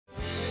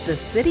The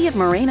city of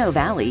Moreno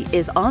Valley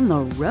is on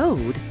the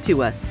road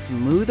to a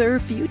smoother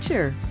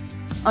future.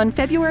 On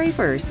February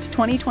 1st,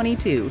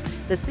 2022,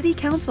 the City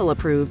Council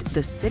approved the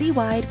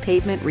Citywide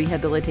Pavement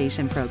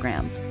Rehabilitation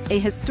Program, a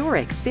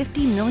historic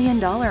 $50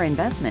 million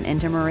investment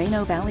into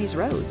Moreno Valley's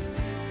roads.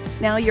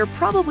 Now, you're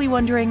probably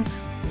wondering,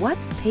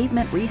 what's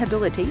pavement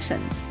rehabilitation?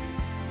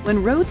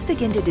 When roads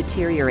begin to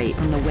deteriorate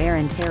from the wear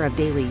and tear of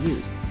daily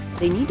use,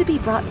 they need to be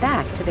brought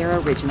back to their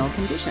original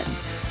condition.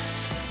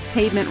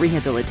 Pavement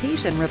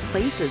rehabilitation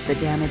replaces the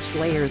damaged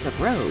layers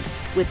of road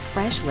with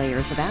fresh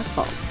layers of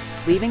asphalt,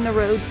 leaving the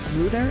roads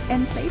smoother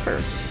and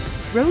safer.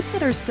 Roads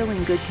that are still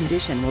in good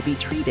condition will be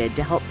treated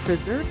to help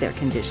preserve their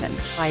condition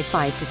by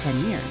 5 to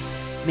 10 years,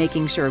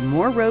 making sure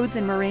more roads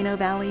in Moreno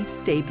Valley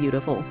stay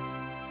beautiful.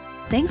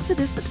 Thanks to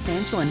this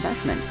substantial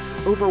investment,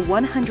 over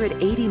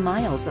 180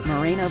 miles of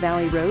Moreno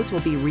Valley roads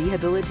will be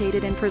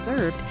rehabilitated and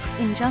preserved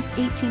in just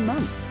 18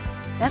 months.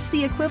 That's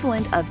the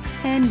equivalent of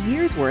 10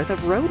 years' worth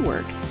of road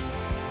work.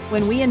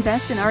 When we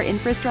invest in our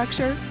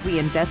infrastructure, we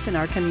invest in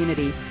our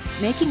community,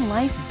 making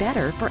life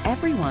better for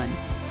everyone.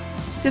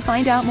 To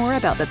find out more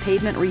about the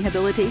Pavement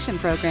Rehabilitation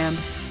Program,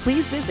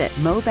 please visit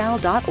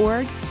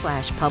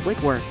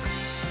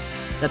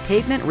moval.org/publicworks. The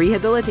Pavement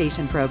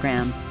Rehabilitation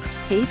Program,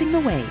 paving the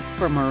way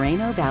for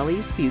Moreno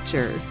Valley's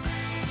future.